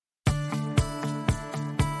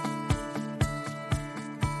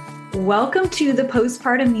Welcome to the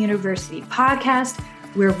Postpartum University podcast,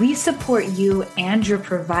 where we support you and your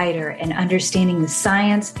provider in understanding the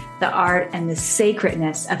science, the art, and the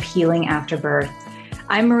sacredness of healing after birth.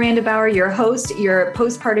 I'm Miranda Bauer, your host, your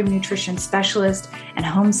postpartum nutrition specialist, and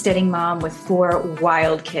homesteading mom with 4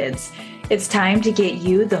 wild kids. It's time to get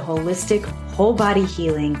you the holistic, whole body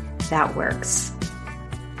healing that works.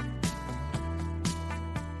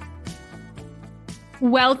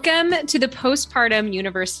 Welcome to the Postpartum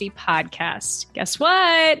University podcast. Guess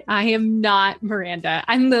what? I am not Miranda.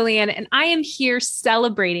 I'm Lillian, and I am here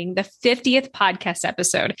celebrating the 50th podcast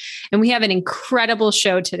episode. And we have an incredible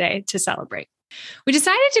show today to celebrate. We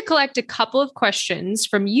decided to collect a couple of questions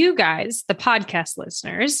from you guys, the podcast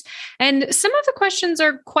listeners. And some of the questions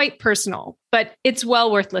are quite personal, but it's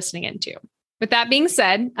well worth listening into. With that being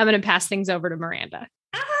said, I'm going to pass things over to Miranda.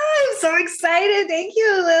 I'm so excited. Thank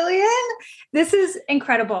you, Lillian. This is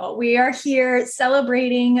incredible. We are here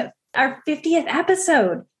celebrating our 50th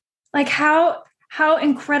episode. Like how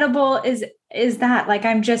incredible is that? Like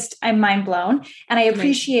I'm mind blown. And I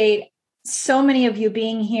appreciate so many of you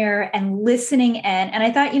being here and listening in. And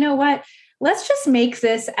I thought, you know what? Let's just make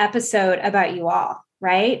this episode about you all,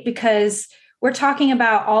 right? Because we're talking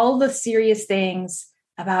about all the serious things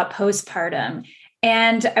about postpartum.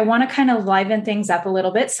 And I want to kind of liven things up a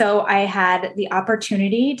little bit. So I had the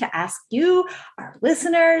opportunity to ask you, our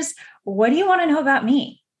listeners, what do you want to know about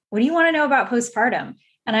me? What do you want to know about postpartum?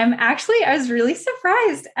 And I was really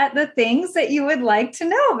surprised at the things that you would like to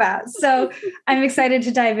know about. So I'm excited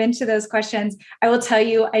to dive into those questions. I will tell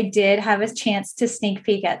you, I did have a chance to sneak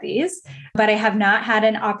peek at these, but I have not had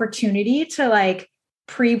an opportunity to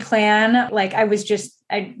pre-plan.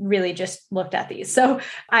 I really just looked at these. So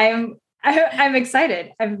I'm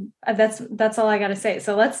excited. That's all I got to say.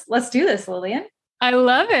 So let's do this, Lillian. I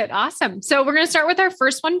love it. Awesome. So we're going to start with our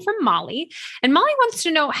first one from Molly. And Molly wants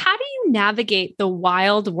to know, how do you navigate the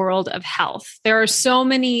wild world of health? There are so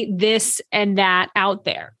many this and that out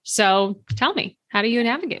there. So tell me, how do you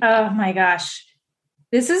navigate that? Oh my gosh.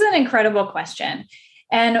 This is an incredible question.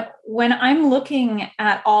 And when I'm looking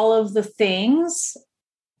at all of the things,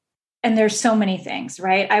 and there's so many things,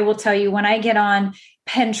 right? I will tell you, when I get on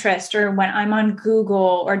Pinterest or when I'm on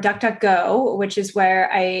Google or DuckDuckGo, which is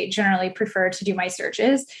where I generally prefer to do my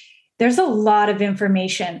searches, there's a lot of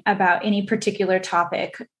information about any particular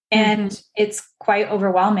topic, and it's quite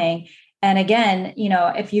overwhelming. And again,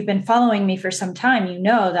 if you've been following me for some time, you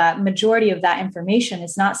know that majority of that information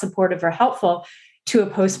is not supportive or helpful to a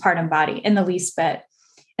postpartum body in the least bit.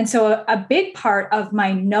 And so a big part of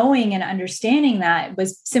my knowing and understanding that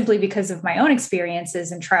was simply because of my own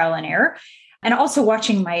experiences and trial and error, and also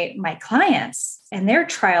watching my clients and their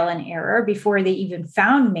trial and error before they even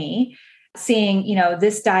found me, seeing,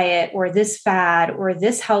 this diet or this fad or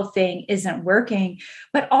this health thing isn't working,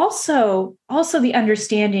 but also the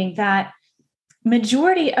understanding that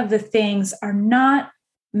majority of the things are not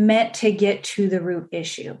meant to get to the root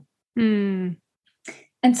issue.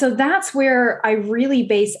 And so that's where I really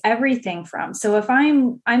base everything from. So if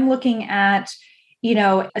I'm looking at,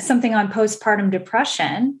 something on postpartum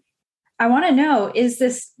depression, I want to know, is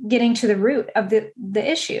this getting to the root of the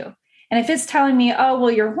issue? And if it's telling me, oh,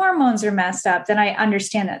 well, your hormones are messed up, then I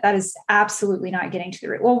understand that is absolutely not getting to the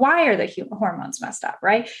root. Well, why are the hormones messed up,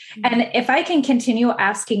 right? And if I can continue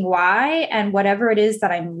asking why, and whatever it is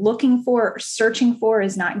that I'm looking for or searching for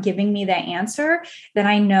is not giving me that answer, then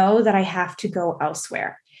I know that I have to go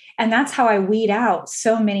elsewhere. And that's how I weed out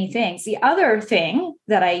so many things. The other thing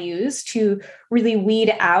that I use to really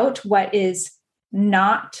weed out what is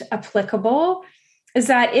not applicable is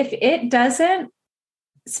that if it doesn't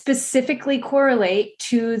specifically correlate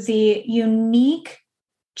to the unique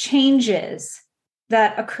changes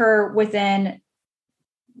that occur within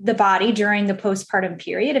the body during the postpartum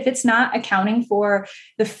period, if it's not accounting for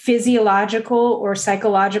the physiological or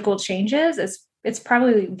psychological changes, it's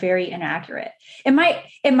probably very inaccurate. It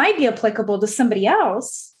might be applicable to somebody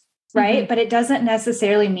else, right? But it doesn't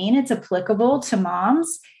necessarily mean it's applicable to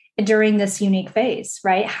moms during this unique phase,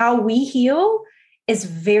 right? How we heal is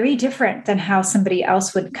very different than how somebody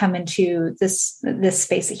else would come into this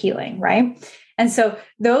space of healing, right? And so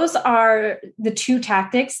those are the 2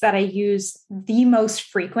 tactics that I use the most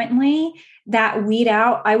frequently that weed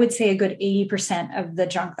out, I would say, a good 80% of the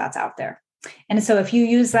junk that's out there. And so if you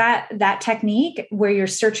use that technique where you're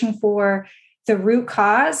searching for the root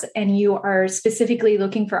cause and you are specifically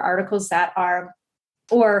looking for articles that are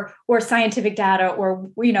or scientific data or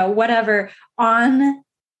whatever on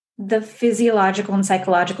the physiological and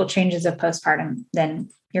psychological changes of postpartum, then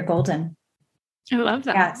you're golden. I love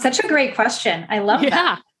that. Yeah, such a great question. I love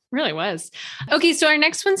that. Really was. Okay, so our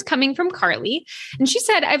next one's coming from Carly. And she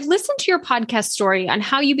said, I've listened to your podcast story on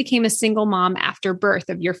how you became a single mom after birth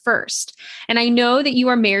of your first. And I know that you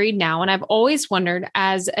are married now. And I've always wondered,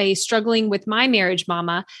 as a struggling with my marriage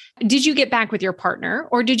mama, did you get back with your partner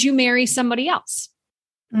or did you marry somebody else?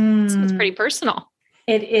 It's pretty personal.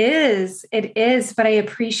 It is. It is. But I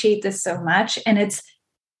appreciate this so much. And it's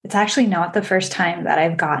actually not the first time that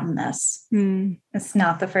I've gotten this. It's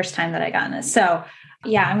not the first time that I've gotten this. So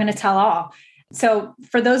yeah, I'm going to tell all. So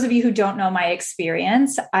for those of you who don't know my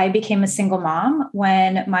experience, I became a single mom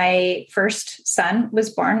when my first son was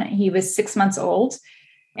born. He was 6 months old.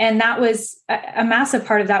 And that was a massive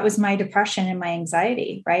part of that was my depression and my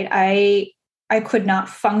anxiety, right? I could not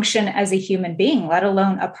function as a human being, let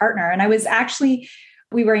alone a partner. And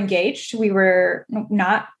we were engaged. We were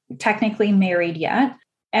not technically married yet.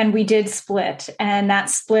 And we did split. And that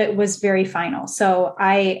split was very final. So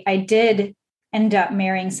I did end up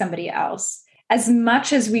marrying somebody else. As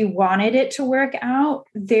much as we wanted it to work out,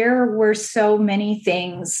 there were so many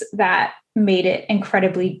things that made it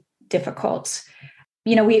incredibly difficult.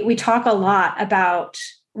 You know, we talk a lot about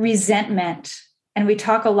resentment, and we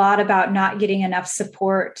talk a lot about not getting enough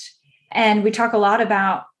support. And we talk a lot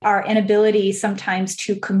about our inability sometimes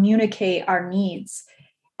to communicate our needs.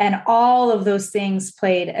 And all of those things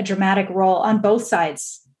played a dramatic role on both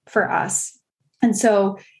sides for us. And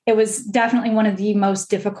so it was definitely one of the most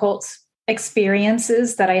difficult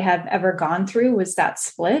experiences that I have ever gone through was that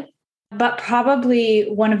split, but probably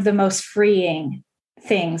one of the most freeing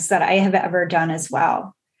things that I have ever done as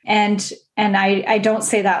well. And I don't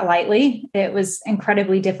say that lightly. It was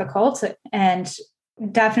incredibly difficult and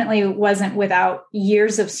definitely wasn't without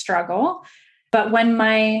years of struggle. But when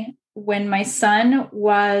my son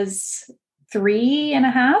was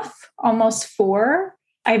 3.5, almost 4,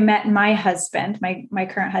 I met my husband, my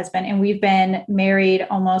current husband, and we've been married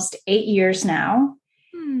almost 8 years now.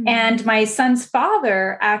 And my son's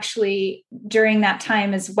father actually, during that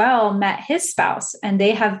time as well, met his spouse, and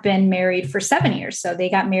they have been married for 7 years. So they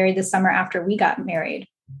got married the summer after we got married.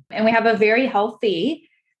 And we have a very healthy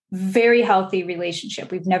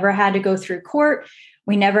relationship. We've never had to go through court.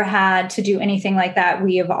 We never had to do anything like that.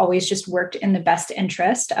 We have always just worked in the best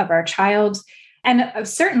interest of our child. And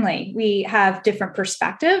certainly we have different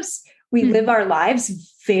perspectives. We live our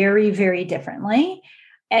lives very, very differently.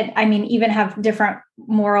 And I mean, even have different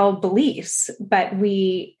moral beliefs, but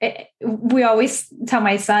we always tell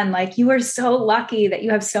my son, like, you are so lucky that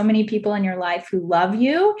you have so many people in your life who love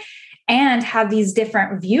you and have these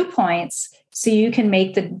different viewpoints so you can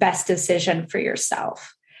make the best decision for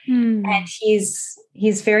yourself. And he's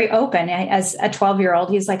very open. As a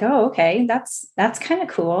 12-year-old, he's like, oh, okay, that's kind of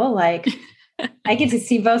cool. Like, I get to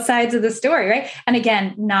see both sides of the story, right? And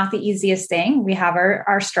again, not the easiest thing. We have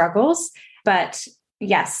our struggles, but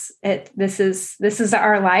yes, this is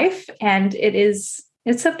our life, and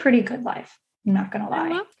it's a pretty good life. I'm not going to lie. I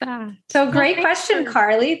love that. So great question,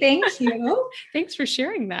 Carly. Thank you. Thanks for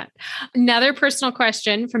sharing that. Another personal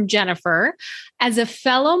question from Jennifer. As a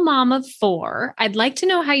fellow mom of 4, I'd like to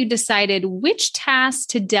know how you decided which tasks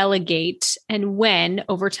to delegate and when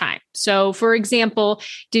over time. So for example,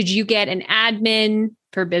 did you get an admin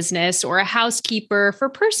for business or a housekeeper for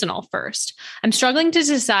personal first? I'm struggling to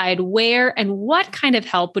decide where and what kind of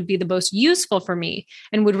help would be the most useful for me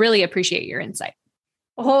and would really appreciate your insight.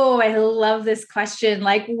 Oh, I love this question.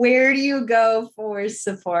 Like, where do you go for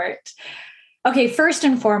support? Okay, first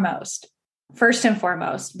and foremost,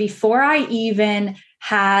 before I even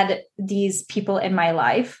had these people in my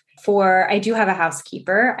life, I do have a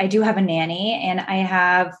housekeeper, I do have a nanny, and I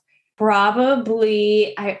have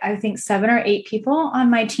probably, I think 7 or 8 people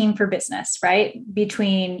on my team for business, right?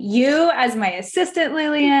 Between you as my assistant,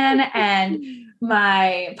 Lillian, and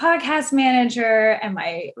my podcast manager and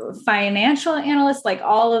my financial analyst, like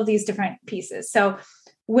all of these different pieces. So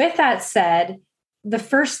with that said, the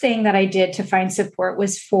first thing that I did to find support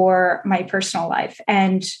was for my personal life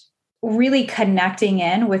and really connecting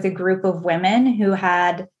in with a group of women who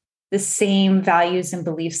had the same values and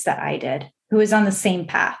beliefs that I did, who was on the same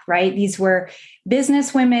path, right? These were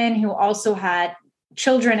business women who also had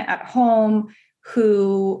children at home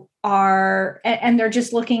who are, and they're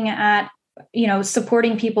just looking at,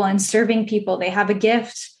 supporting people and serving people. They have a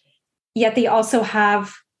gift, yet they also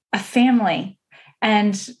have a family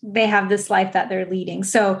and they have this life that they're leading.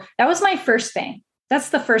 So that was my first thing. That's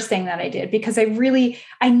the first thing that I did because I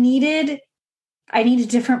needed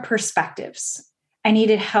different perspectives. I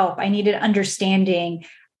needed help. I needed understanding.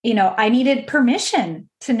 I needed permission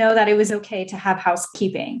to know that it was okay to have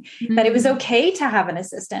housekeeping, that it was okay to have an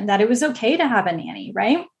assistant, that it was okay to have a nanny,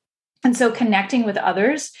 right? And so connecting with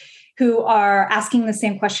others who are asking the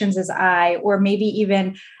same questions as I, or maybe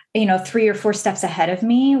even, 3 or 4 steps ahead of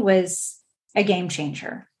me, was a game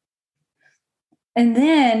changer. And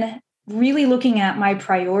then really looking at my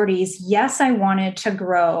priorities, yes, I wanted to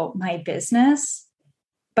grow my business,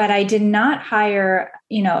 but I did not hire,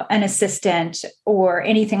 an assistant or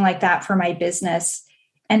anything like that for my business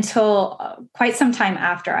until quite some time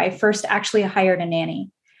after. I first actually hired a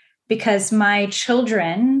nanny because my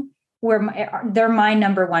children they're my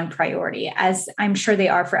number one priority, as I'm sure they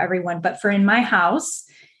are for everyone. But in my house,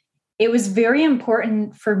 it was very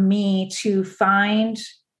important for me to find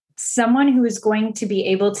someone who is going to be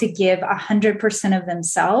able to give 100% of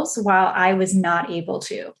themselves while I was not able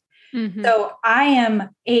to. Mm-hmm. So I am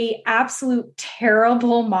a absolute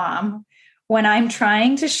terrible mom when I'm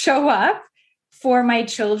trying to show up for my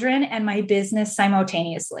children and my business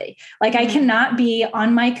simultaneously. Like, I cannot be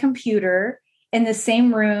on my computer in the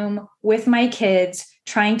same room with my kids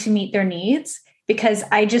trying to meet their needs, because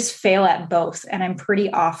I just fail at both. And I'm pretty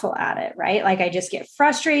awful at it, right? Like, I just get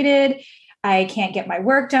frustrated. I can't get my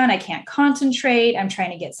work done. I can't concentrate. I'm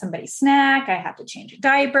trying to get somebody snack. I have to change a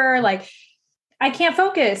diaper. Like, I can't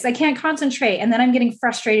focus. I can't concentrate. And then I'm getting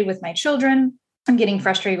frustrated with my children. I'm getting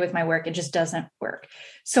frustrated with my work. It just doesn't work.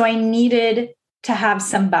 So I needed to have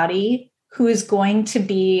somebody who is going to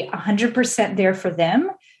be 100% there for them,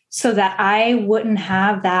 so that I wouldn't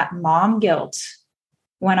have that mom guilt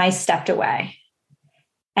when I stepped away.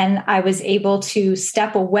 And I was able to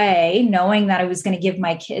step away knowing that I was going to give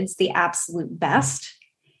my kids the absolute best,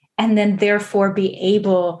 and then therefore be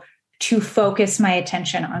able to focus my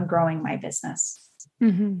attention on growing my business.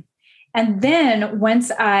 Mm-hmm. And then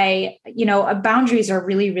once boundaries are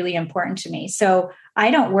really, really important to me. So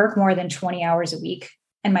I don't work more than 20 hours a week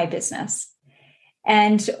in my business.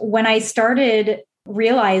 And when I started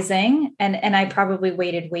realizing, and I probably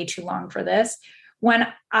waited way too long for this, when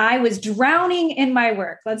I was drowning in my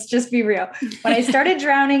work, let's just be real. When I started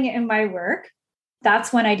drowning in my work,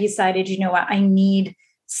 that's when I decided, you know what, I need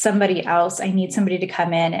somebody else. I need somebody to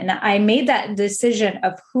come in. And I made that decision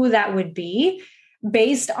of who that would be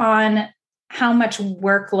based on how much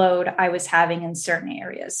workload I was having in certain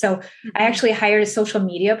areas. So I actually hired a social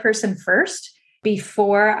media person first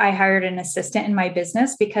before I hired an assistant in my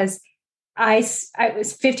business, because I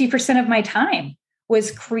was 50% of my time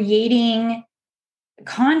was creating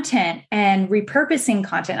content and repurposing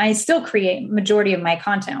content. I still create majority of my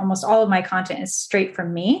content. Almost all of my content is straight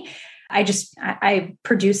from me. I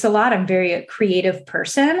produce a lot. I'm very a creative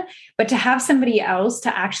person, but to have somebody else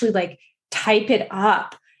to actually like type it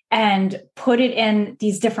up and put it in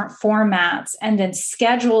these different formats and then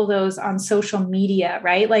schedule those on social media,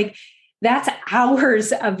 right? Like, that's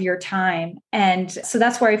hours of your time. And so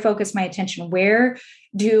that's where I focus my attention. Where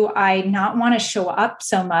do I not want to show up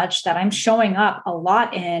so much that I'm showing up a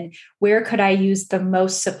lot in? Where could I use the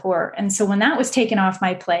most support? And so when that was taken off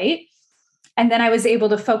my plate, and then I was able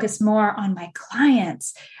to focus more on my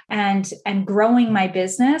clients and growing my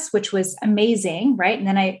business, which was amazing, right? And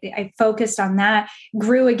then I focused on that,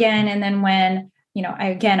 grew again. And then when,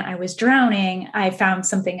 I was drowning, I found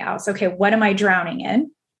something else. Okay, what am I drowning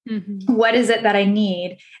in? Mm-hmm. What is it that I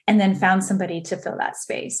need? And then found somebody to fill that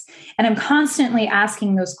space. And I'm constantly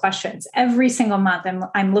asking those questions every single month.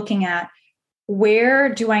 I'm looking at,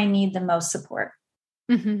 where do I need the most support?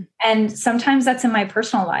 Mm-hmm. And sometimes that's in my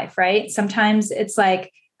personal life, right? Sometimes it's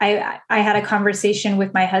like, I had a conversation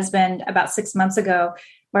with my husband about 6 months ago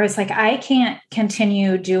where it's like, I can't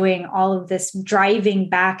continue doing all of this driving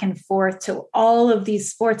back and forth to all of these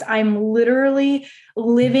sports. I'm literally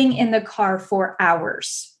living in the car for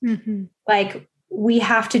hours. Mm-hmm. Like, we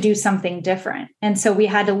have to do something different. And so we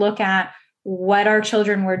had to look at what our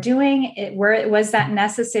children were doing, was that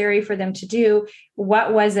necessary for them to do?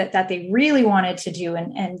 What was it that they really wanted to do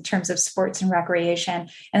in terms of sports and recreation?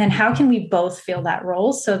 And then how can we both fill that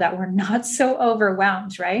role so that we're not so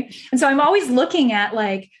overwhelmed, right? And so I'm always looking at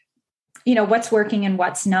what's working and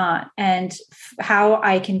what's not, and how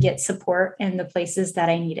I can get support in the places that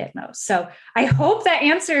I need it most. So I hope that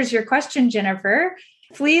answers your question, Jennifer.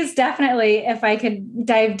 Please, definitely, if I could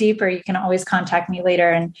dive deeper, you can always contact me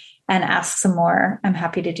later and ask some more. I'm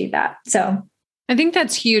happy to do that. So I think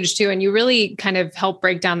that's huge too. And you really kind of help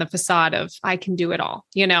break down the facade of, I can do it all.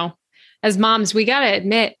 As moms, we got to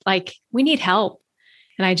admit, like, we need help.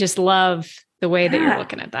 And I just love the way that you're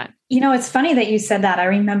looking at that. It's funny that you said that. I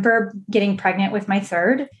remember getting pregnant with my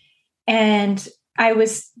third, and I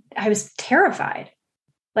was terrified.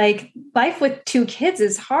 Like, life with 2 kids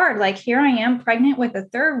is hard. Like, here I am pregnant with a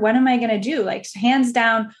third. What am I going to do? Like, hands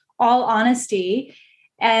down, all honesty.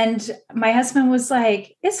 And my husband was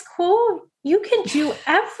like, it's cool. You can do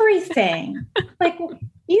everything. Like,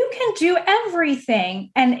 you can do everything.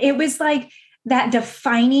 And it was like that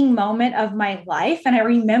defining moment of my life. And I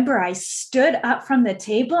remember I stood up from the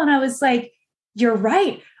table and I was like, you're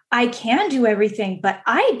right. I can do everything, but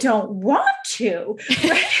I don't want to.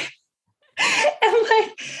 Right? And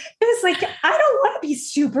like, it was like, I don't want to be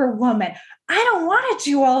Superwoman. I don't want to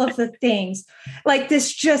do all of the things like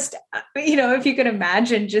this. Just, if you could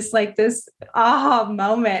imagine just like this aha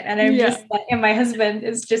moment. And I'm just like, and my husband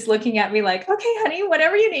is just looking at me like, okay, honey,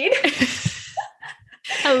 whatever you need.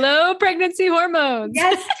 Hello, pregnancy hormones.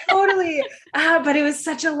 Yes, totally. But it was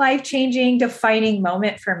such a life-changing, defining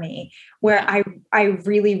moment for me where I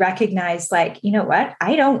really recognized like, you know what?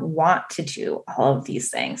 I don't want to do all of these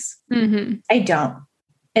things. Mm-hmm. I don't.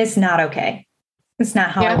 It's not okay. It's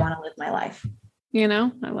not how I want to live my life.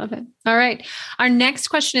 I love it. All right. Our next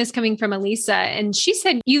question is coming from Elisa. And she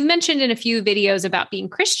said, you've mentioned in a few videos about being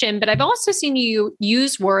Christian, but I've also seen you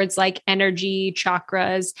use words like energy,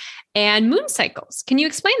 chakras, and moon cycles. Can you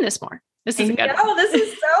explain this more? This is a good one. Oh, this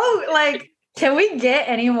is so like, can we get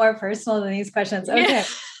any more personal than these questions? Okay.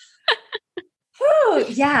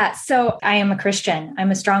 Yeah. So I am a Christian.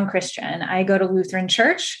 I'm a strong Christian. I go to Lutheran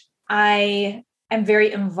church. I am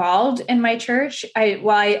very involved in my church.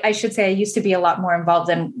 I should say I used to be a lot more involved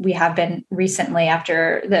than we have been recently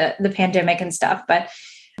after the pandemic and stuff, but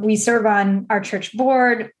we serve on our church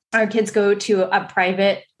board. Our kids go to a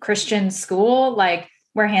private Christian school. Like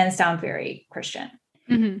we're hands down very Christian.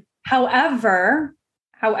 Mm-hmm. However,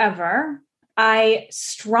 I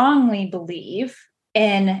strongly believe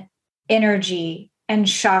in energy and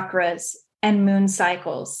chakras and moon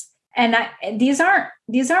cycles. And these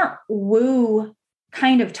aren't woo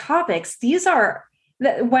kind of topics. These are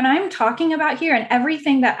when I'm talking about here, and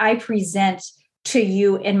everything that I present to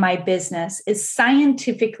you in my business is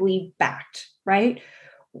scientifically backed, right?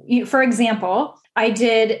 For example, I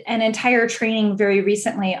did an entire training very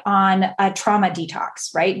recently on a trauma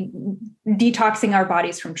detox, right? Detoxing our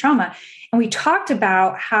bodies from trauma. And we talked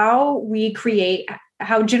about how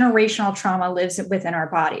generational trauma lives within our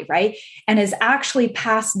body, right? And is actually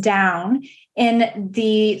passed down in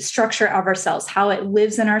the structure of our cells, how it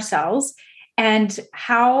lives in our cells, and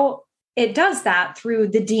how it does that through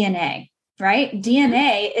the DNA, right?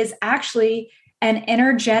 DNA is actually an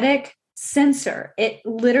energetic sensor. It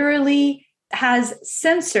literally has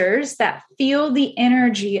sensors that feel the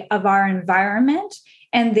energy of our environment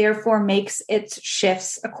and therefore makes its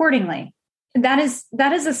shifts accordingly. That is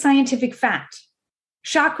a scientific fact.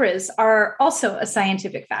 Chakras are also a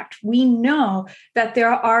scientific fact. We know that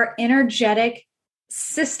there are energetic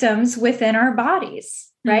systems within our bodies,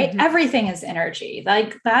 right? Mm-hmm. Everything is energy.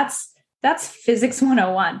 Like that's physics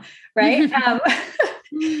 101, right?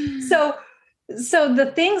 So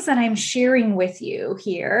the things that I'm sharing with you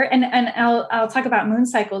here, and I'll talk about moon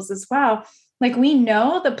cycles as well. Like we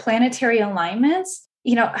know the planetary alignments,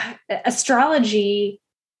 astrology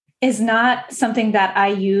is not something that I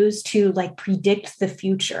use to like predict the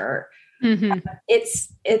future. Mm-hmm.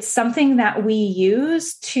 It's something that we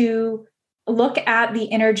use to look at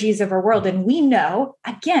the energies of our world. And we know,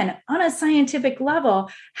 again, on a scientific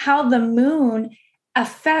level, how the moon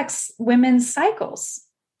affects women's cycles.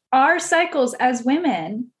 Our cycles as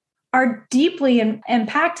women are deeply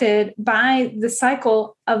impacted by the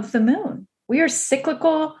cycle of the moon. We are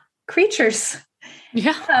cyclical creatures.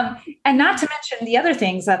 Yeah. And not to mention the other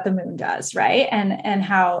things that the moon does, right? And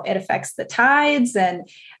how it affects the tides and,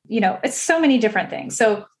 it's so many different things.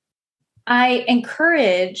 So I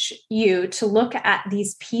encourage you to look at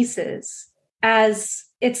these pieces as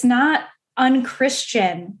it's not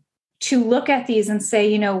unchristian to look at these and say,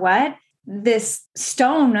 you know what? This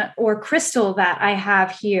stone or crystal that I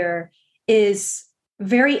have here is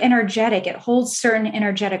very energetic. It holds certain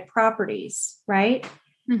energetic properties, right?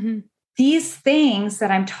 Mm-hmm. These things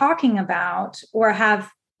that I'm talking about or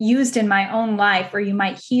have used in my own life, or you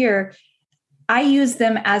might hear, I use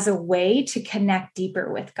them as a way to connect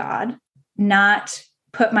deeper with God, not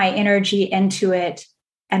put my energy into it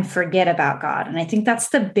and forget about God. And I think that's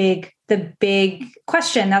the big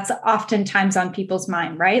question that's oftentimes on people's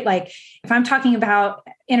mind, right? Like if I'm talking about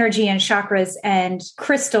energy and chakras and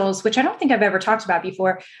crystals, which I don't think I've ever talked about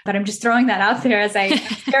before, but I'm just throwing that out there as I'm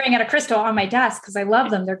staring at a crystal on my desk because I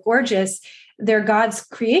love them. They're gorgeous. They're God's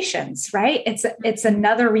creations, right? It's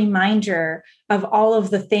another reminder of all of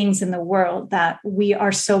the things in the world that we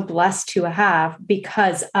are so blessed to have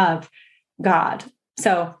because of God.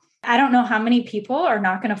 So I don't know how many people are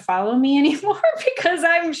not going to follow me anymore because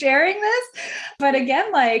I'm sharing this. But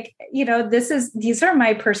again, like, these are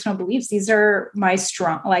my personal beliefs. These are my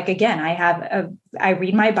strong, like, again, I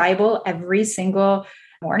read my Bible every single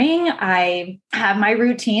morning. I have my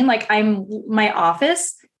routine. Like my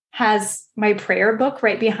office has my prayer book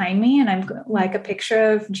right behind me, and I'm like a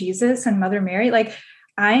picture of Jesus and Mother Mary. Like,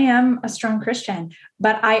 I am a strong Christian,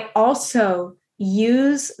 but I also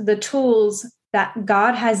use the tools that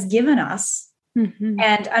God has given us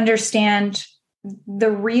and understand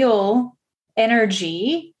the real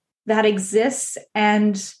energy that exists,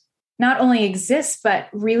 and not only exists, but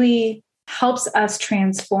really helps us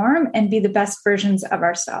transform and be the best versions of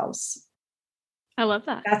ourselves. I love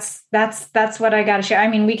that. That's what I got to share. I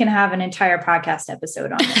mean, we can have an entire podcast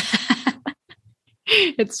episode on this.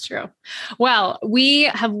 It's true. Well, we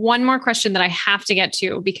have one more question that I have to get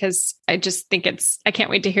to because I just think I can't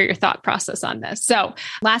wait to hear your thought process on this. So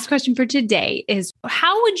last question for today is,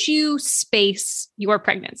 how would you space your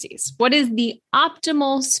pregnancies? What is the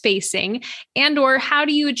optimal spacing, or how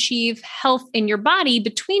do you achieve health in your body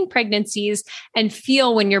between pregnancies and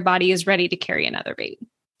feel when your body is ready to carry another baby?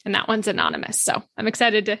 And that one's anonymous. So I'm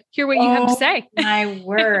excited to hear what you have to say. My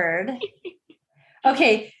word.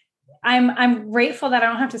 Okay. I'm grateful that I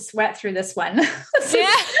don't have to sweat through this one.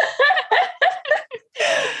 Yeah.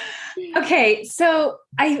 Okay. So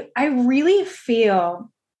I really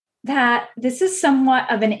feel that this is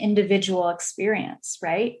somewhat of an individual experience,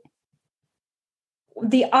 right?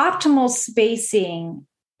 The optimal spacing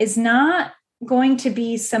is not going to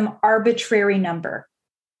be some arbitrary number.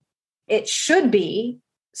 It should be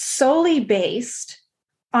solely based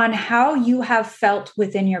on how you have felt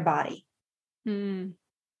within your body.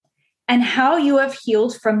 And how you have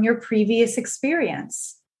healed from your previous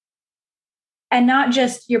experience. And not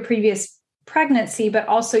just your previous pregnancy, but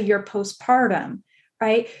also your postpartum,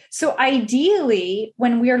 right? So ideally,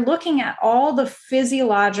 when we are looking at all the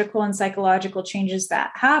physiological and psychological changes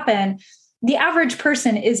that happen, the average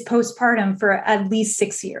person is postpartum for at least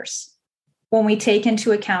 6 years when we take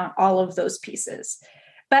into account all of those pieces.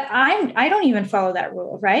 But I don't even follow that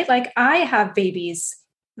rule, right? Like, I have babies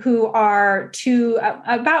who are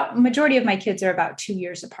majority of my kids are about 2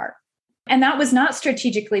 years apart. And that was not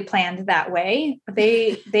strategically planned that way.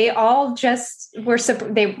 They all just were,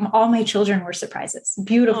 all my children were surprises,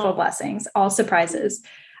 beautiful blessings, all surprises.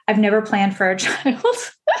 I've never planned for a child.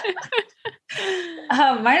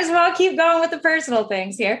 Might as well keep going with the personal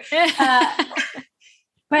things here.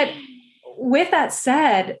 But with that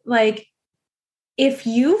said, like, if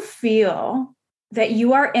you feel that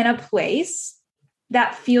you are in a place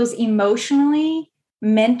that feels emotionally,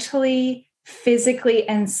 mentally, physically,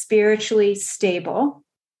 and spiritually stable,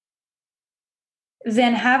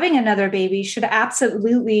 then having another baby should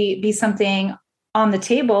absolutely be something on the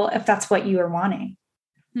table if that's what you are wanting.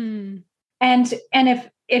 And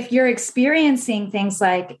if you're experiencing things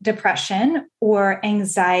like depression or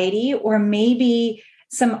anxiety, or maybe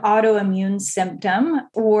some autoimmune symptom,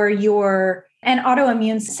 an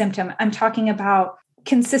autoimmune symptom, I'm talking about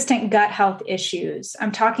consistent gut health issues.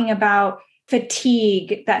 I'm talking about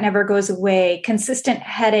fatigue that never goes away, consistent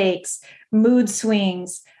headaches, mood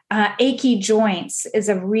swings, achy joints is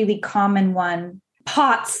a really common one.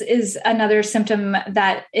 POTS is another symptom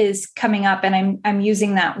that is coming up. And I'm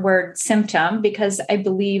using that word symptom because I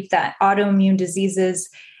believe that autoimmune diseases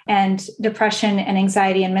and depression and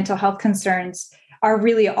anxiety and mental health concerns are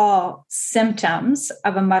really all symptoms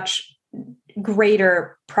of a much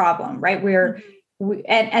greater problem, right?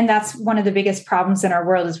 And that's one of the biggest problems in our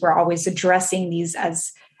world, is we're always addressing these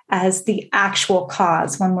as the actual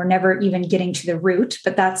cause when we're never even getting to the root,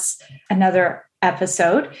 but that's another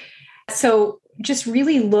episode. So just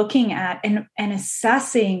really looking at and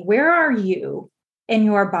assessing, where are you in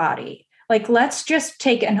your body? Like, let's just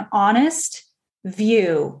take an honest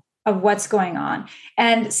view of what's going on.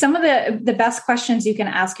 And some of the best questions you can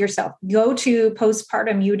ask yourself, go to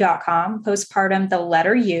postpartumu.com, postpartum, the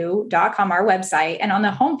letter u.com, our website. And on the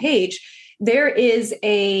homepage, there is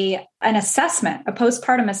an assessment, a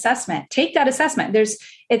postpartum assessment. Take that assessment.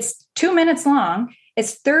 It's 2 minutes long.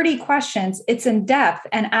 It's 30 questions. It's in depth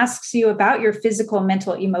and asks you about your physical,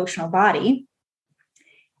 mental, emotional body,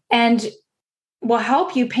 and will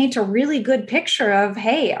help you paint a really good picture of,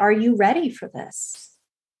 hey, are you ready for this?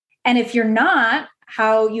 And if you're not,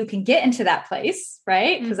 how you can get into that place,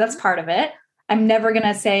 right? Because that's part of it. I'm never going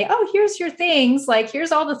to say, oh, here's your things. Like,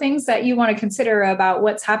 here's all the things that you want to consider about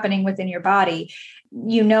what's happening within your body.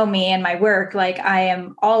 You know me and my work. Like, I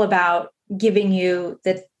am all about giving you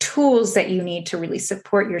the tools that you need to really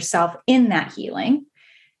support yourself in that healing.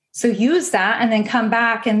 So use that and then come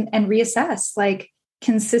back and reassess. Like,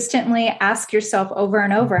 consistently ask yourself over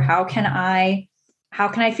and over, how can I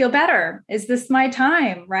feel better? Is this my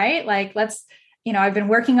time? Right? Like, I've been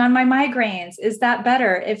working on my migraines. Is that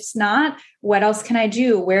better? If not, what else can I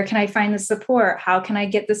do? Where can I find the support? How can I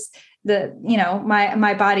get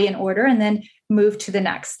my body in order, and then move to the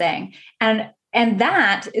next thing? And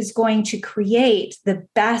that is going to create the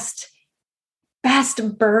best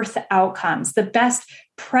birth outcomes, the best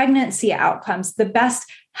pregnancy outcomes, the best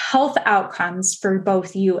health outcomes for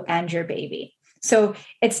both you and your baby. So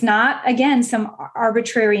it's not, again, some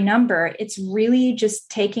arbitrary number. It's really just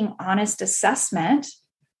taking honest assessment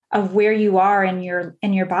of where you are in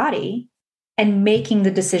your body and making the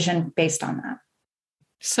decision based on that.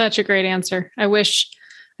 Such a great answer. I wish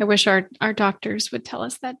our doctors would tell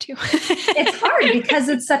us that too. It's hard because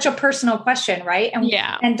it's such a personal question, right?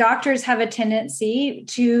 And doctors have a tendency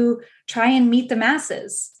to try and meet the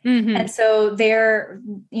masses. Mm-hmm. And so they're,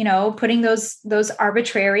 putting those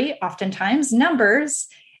arbitrary, oftentimes, numbers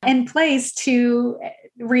in place to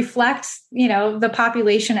reflect, the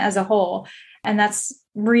population as a whole. And that's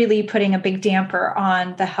really putting a big damper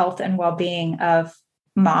on the health and well-being of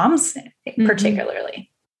moms, particularly.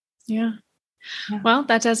 Yeah. Well,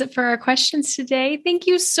 that does it for our questions today. Thank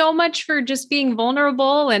you so much for just being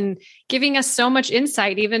vulnerable and giving us so much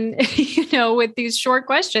insight, even, with these short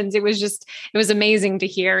questions. It was amazing to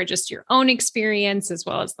hear just your own experience, as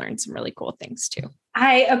well as learn some really cool things too.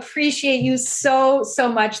 I appreciate you so,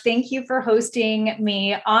 so much. Thank you for hosting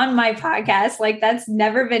me on my podcast. That's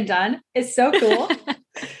never been done. It's so cool.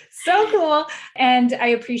 So cool. And I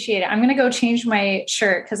appreciate it. I'm going to go change my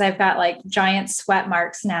shirt because I've got giant sweat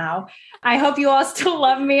marks now. I hope you all still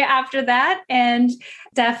love me after that. And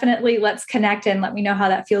definitely let's connect and let me know how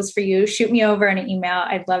that feels for you. Shoot me over an email.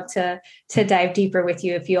 I'd love to dive deeper with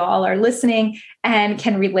you if you all are listening and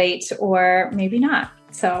can relate, or maybe not.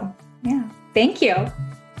 So yeah, thank you.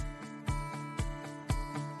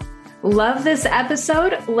 Love this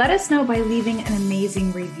episode? Let us know by leaving an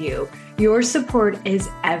amazing review. Your support is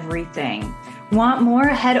everything. Want more?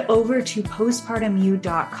 Head over to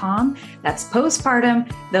postpartumu.com. That's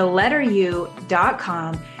postpartum, the letter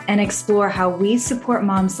U.com, and explore how we support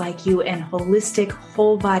moms like you in holistic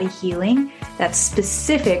whole body healing that's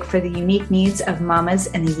specific for the unique needs of mamas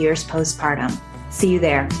in the years postpartum. See you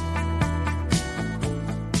there.